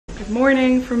Good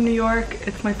morning from New York.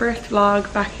 It's my first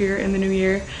vlog back here in the new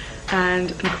year, and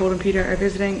Nicole and Peter are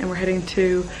visiting, and we're heading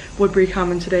to Woodbury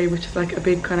Common today, which is like a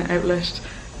big kind of outlet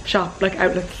shop, like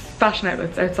outlets, fashion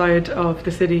outlets outside of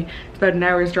the city. It's about an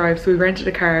hour's drive, so we rented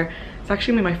a car. It's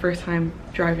actually my first time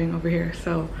driving over here,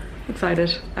 so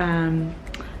excited. And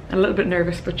a little bit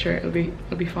nervous, but sure, it'll be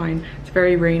fine. It's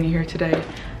very rainy here today.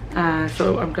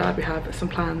 So I'm glad we have some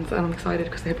plans, and I'm excited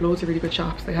because they have loads of really good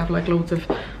shops. They have like loads of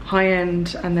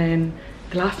high-end, and then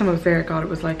the last time I was there, God, it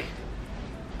was like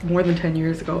more than 10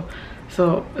 years ago.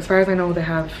 So as far as I know, they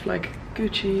have like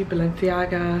Gucci,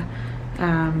 Balenciaga,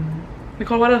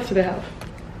 Nicole, what else do they have?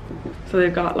 So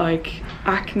they've got like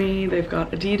Acne, they've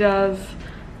got Adidas,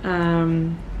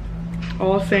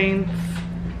 All Saints,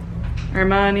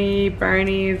 Armani,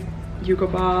 Barney's, Hugo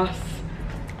Boss,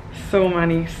 so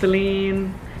many,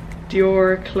 Celine,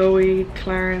 Dior, Chloe,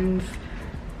 Clarins,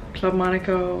 Club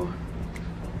Monaco.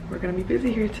 We're gonna be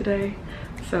busy here today.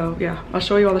 So yeah, I'll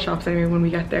show you all the shops anyway when we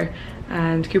get there.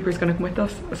 And Cooper's gonna come with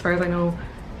us. As far as I know,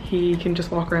 he can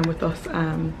just walk around with us.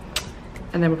 And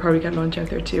then we'll probably get lunch out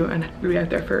there too, and we'll be out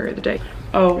there for the day.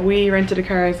 Oh, we rented a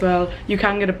car as well. You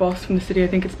can get a bus from the city. I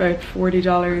think it's about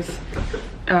 $40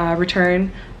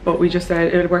 return. But we just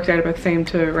said it works out about the same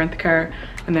to rent the car,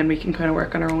 and then we can kind of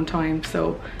work on our own time.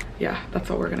 So yeah, that's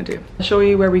what we're gonna do. I'll show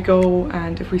you where we go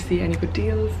and if we see any good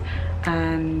deals,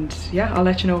 and yeah, I'll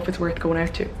let you know if it's worth going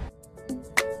out to.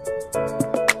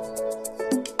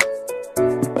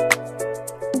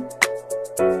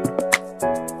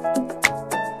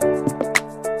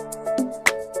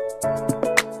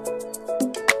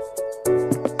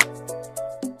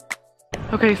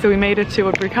 Okay, so we made it to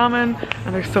Woodbury Common,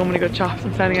 and there's so many good shops.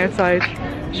 I'm standing outside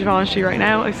Givenchy right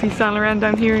now. I see Saint Laurent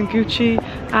down here, and Gucci,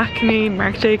 Acne,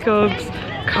 Marc Jacobs,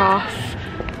 COS,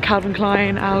 Calvin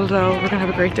Klein, Aldo. We're gonna have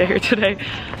a great day here today.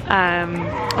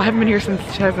 I haven't been here since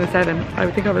 2007. I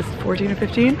think I was 14 or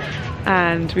 15,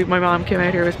 and my mom came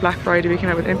out here. It was Black Friday. We came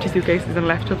out with empty suitcases and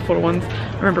left with full ones.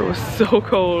 I remember it was so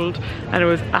cold and it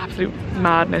was absolute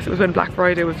madness. It was when Black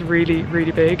Friday was really,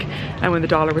 really big, and when the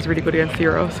dollar was really good against the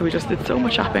euro. So we just did so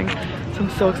much shopping. So I'm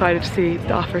so excited to see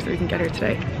the offers that we can get here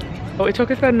today. So it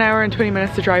took us about an hour and 20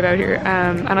 minutes to drive out here,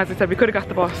 and as I said, we could have got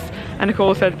the bus, and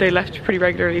Nicole said they left pretty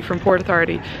regularly from Port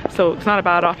Authority, so it's not a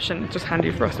bad option. It's just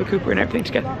handy for us with Cooper and everything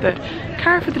to get the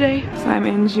car for the day. So I'm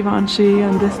in Givenchy,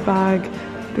 and this bag,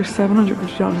 there's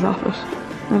 $750 off it,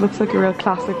 and it looks like a real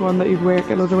classic one that you'd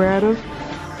get loads of wear out of.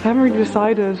 I haven't really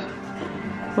decided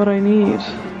what I need.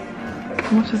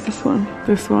 How much is this one?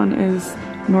 This one is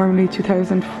normally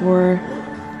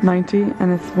 $2,490,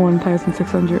 and it's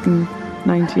 $1,690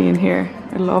 in here.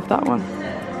 I love that one.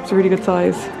 It's a really good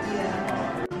size.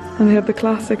 And they have the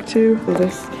classic too. So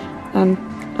this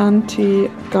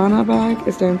anti-Ghana bag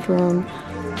is down from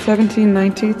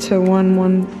 $1,790 to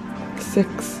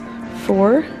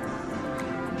 $1,164.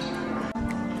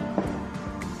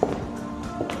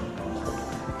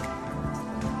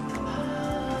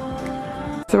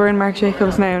 So we're in Marc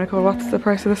Jacobs now. Nicole, what's the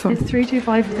price of this one? It's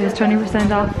 $325, but there's 20%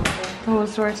 off the whole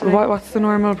store today. What's the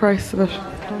normal price of it?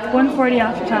 $140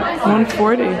 after tax.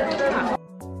 $140?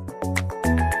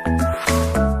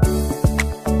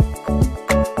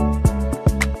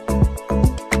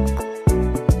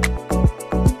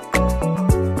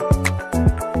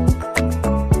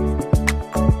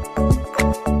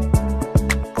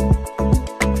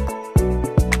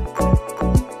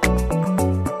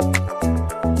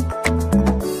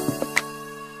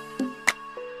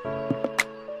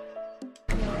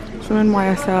 So in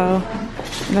YSL,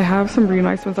 and they have some really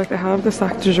nice ones. Like they have the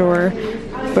Sac de Jour,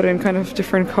 but in kind of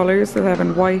different colours. They have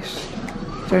in white,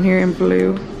 down here in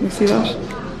blue. You see that?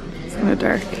 It's kind of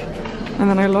dark. And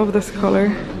then I love this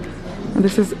colour, and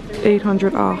this is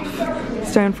 800 off.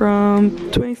 It's down from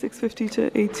 $26.50 to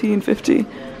 $18.50.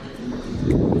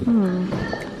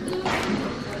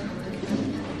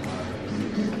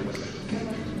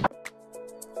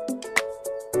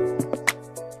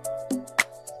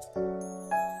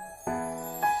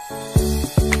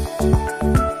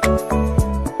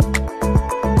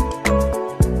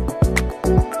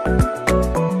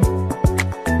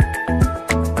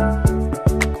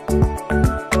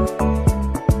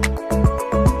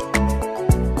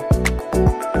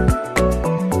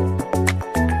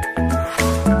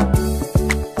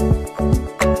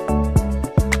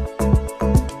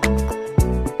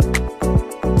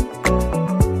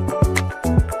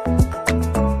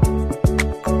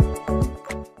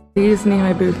 These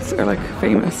knee-high boots are like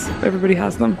famous. Everybody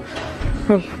has them.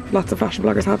 Well, lots of fashion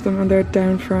bloggers have them, and they're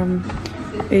down from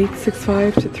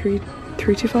 $865 to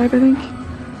 $325, I think.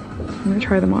 I'm gonna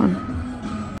try them on.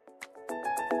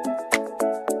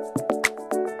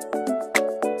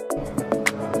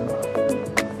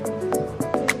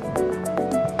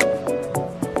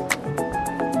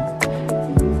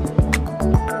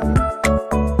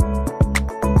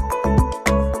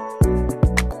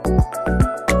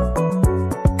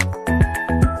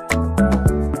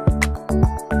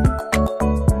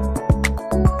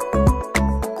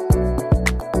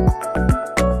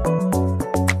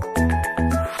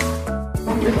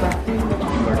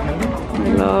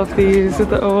 these with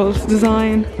the old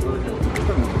design.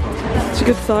 It's a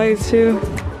good size too.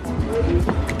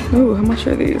 Oh, how much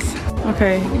are these?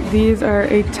 Okay, these are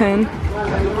 $8.10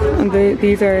 and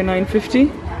these are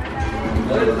 $9.50.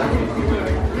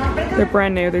 They're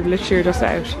brand new, they've literally just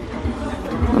out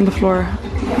on the floor.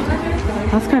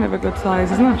 That's kind of a good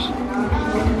size, isn't it?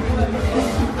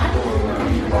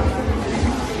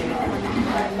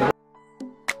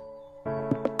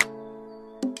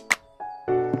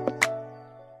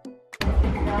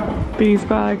 These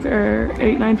bags are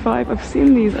 $8.95. I've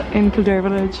seen these in Kildare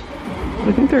Village, but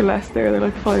I think they're less there. They're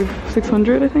like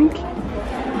 $500–600, I think.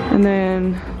 And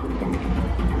then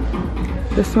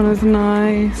this one is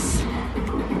nice.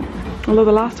 Although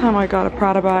the last time I got a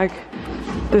Prada bag,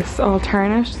 this all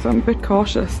tarnished, so I'm a bit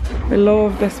cautious. I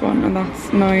love this one, and that's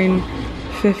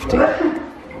 $9.50.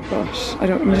 But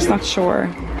I'm just not sure.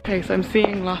 Okay, so I'm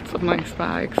seeing lots of nice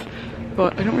bags,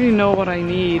 but I don't really know what I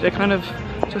need. I kind of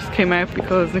just came out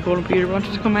because Nicole and Peter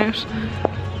wanted to come out,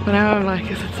 but now I'm like,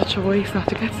 is it such a waste not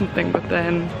to get something? But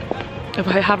then if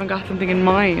I haven't got something in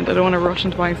mind, I don't want to rush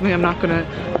into buying something I'm not going to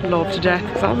love to death,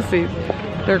 because obviously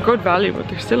they're good value but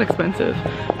they're still expensive.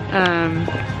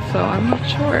 So I'm not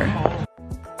sure.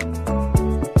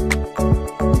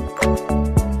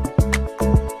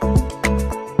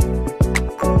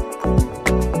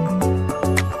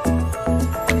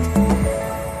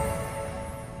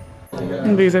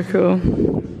 And these are cool.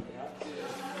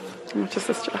 How much is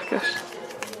this jacket?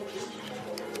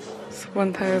 It's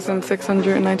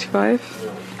 $1,695.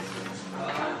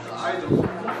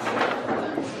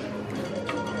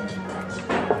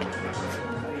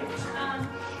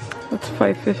 That's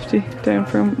 $550, down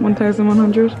from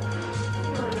 $1,100.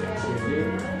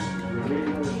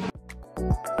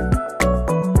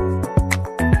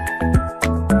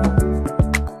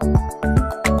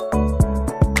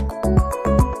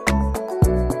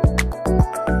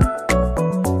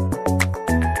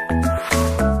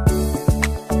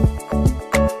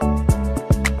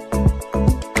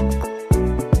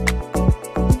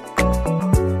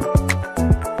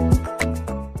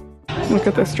 Look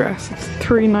at this dress, it's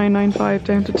 $3,995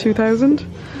 down to $2,000,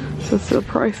 so it's still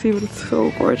pricey, but it's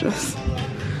so gorgeous.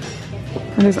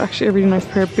 And there's actually a really nice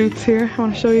pair of boots here I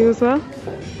want to show you as well.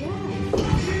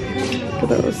 Look at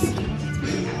those.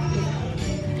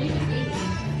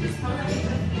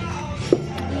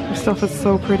 The stuff is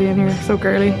so pretty in here, so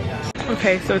girly.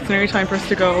 Okay, so it's nearly time for us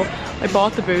to go. I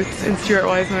bought the boots in Stuart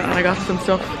Weitzman and I got some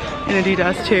stuff in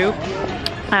Adidas too.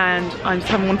 And I'm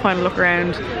just having one final look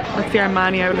around. That's the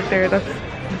Armani outlet there, that's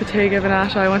Bottega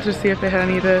Veneta. I wanted to see if they had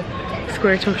any of the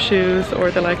square toe shoes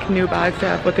or the like new bags they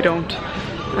have, but they don't.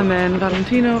 And then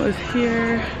Valentino is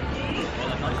here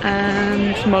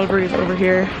and Mulberry's over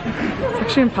here. It's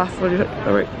actually impossible to,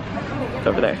 oh wait, it's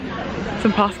over there. It's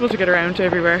impossible to get around to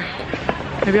everywhere.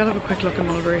 Maybe I'll have a quick look at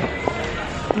Mulberry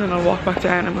and then I'll walk back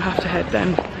down and we'll have to head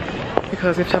then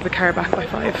because we have to have the car back by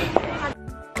 5.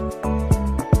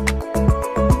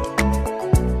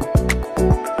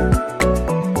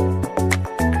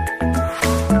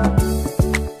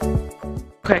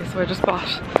 Okay, so I just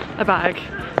bought a bag.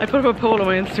 I put up a poll on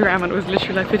my Instagram and it was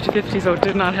literally like 50-50, so it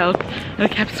did not help. And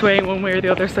it kept swaying one way or the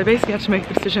other, so I basically had to make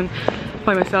the decision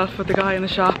by myself. But the guy in the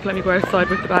shop let me go outside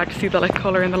with the bag to see the like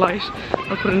colour in the light.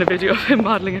 I'll put in a video of him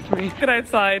modelling it for me. Get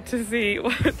outside to see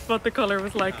what the colour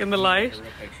was like in the light.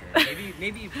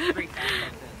 Maybe straight back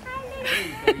like this.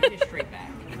 There you go, you just straight back.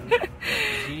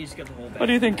 You just get the whole bag. What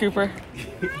do you think, Cooper?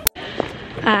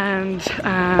 And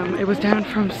it was down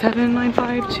from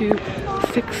 $7.95 to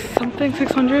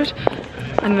 $600,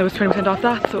 and there was 20% off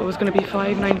that, so it was going to be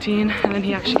 $5.19, and then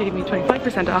he actually gave me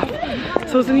 25% off,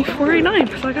 so it was only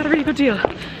 $4.89, so I got a really good deal,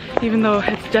 even though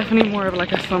it's definitely more of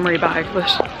like a summery bag,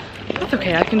 but that's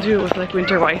okay. I can do it with like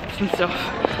winter whites and stuff.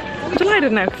 I'm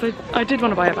delighted now because I did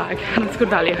want to buy a bag and it's good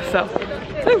value, so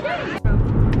woo.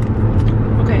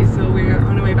 Okay, so we're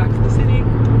on our way back to the city.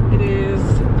 It is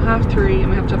 3:30 and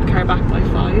we have to have the car back by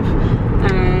 5,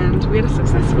 and we had a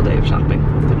successful day of shopping,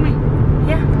 didn't we?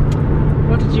 Yeah.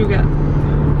 What did you get?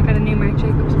 I got a new MARC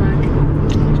JACOBS bag. You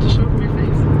have to show them your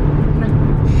face. No.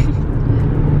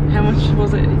 How much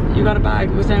was it? You got a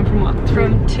bag, it was down from what?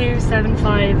 From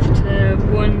 $275 to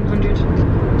 $100.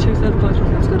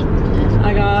 $275, that's good.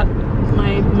 I got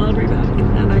my Mulberry bag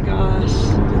and I got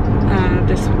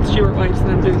this Stuart Weitzman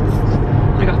and then boots.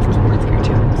 I got some sports gear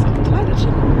too, so I'm delighted.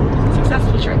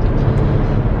 Successful trip.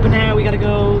 But now we gotta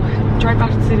go drive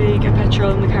back to the city, get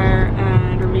petrol in the car,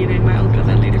 and we're meeting my uncle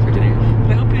then later for dinner.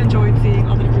 But I hope you enjoyed seeing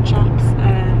all the different shops,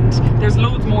 and there's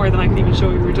loads more than I can even show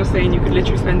you. We were just saying you could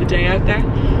literally spend the day out there,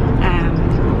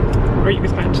 or you could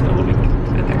spend the whole week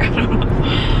it there. I don't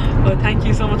know. But thank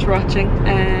you so much for watching,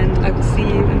 and I will see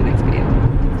you in the next video.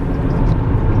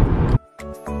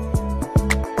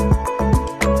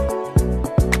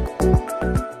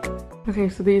 Okay,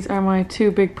 so these are my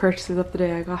two big purchases of the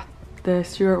day. I got the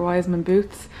Stuart Wiseman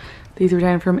boots. These were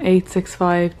down from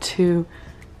 $865 to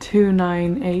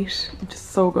 $298, which is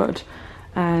so good.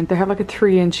 And they have like a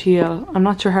 3-inch heel. I'm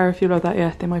not sure how I feel about that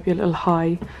yet. They might be a little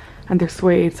high, and they're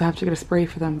suede, so I have to get a spray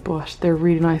for them, but they're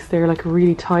really nice. They're like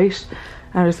really tight,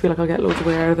 and I just feel like I'll get loads of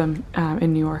wear out of them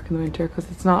in New York in the winter, because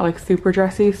it's not like super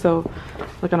dressy. So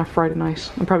like on a Friday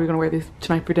night, I'm probably gonna wear these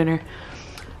tonight for dinner.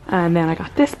 And then I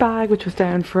got this bag, which was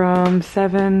down from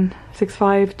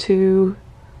 $765 to,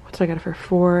 what did I get it for,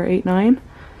 $489.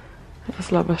 I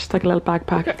just love it. It's like a little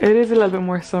backpack. It is a little bit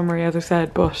more summery, as I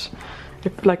said, but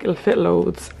it'll fit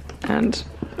loads, and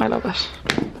I love it.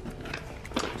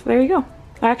 So there you go.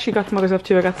 I actually got some other stuff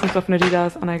too. I got some stuff in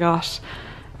Adidas, and I got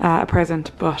a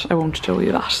present, but I won't show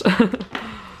you that.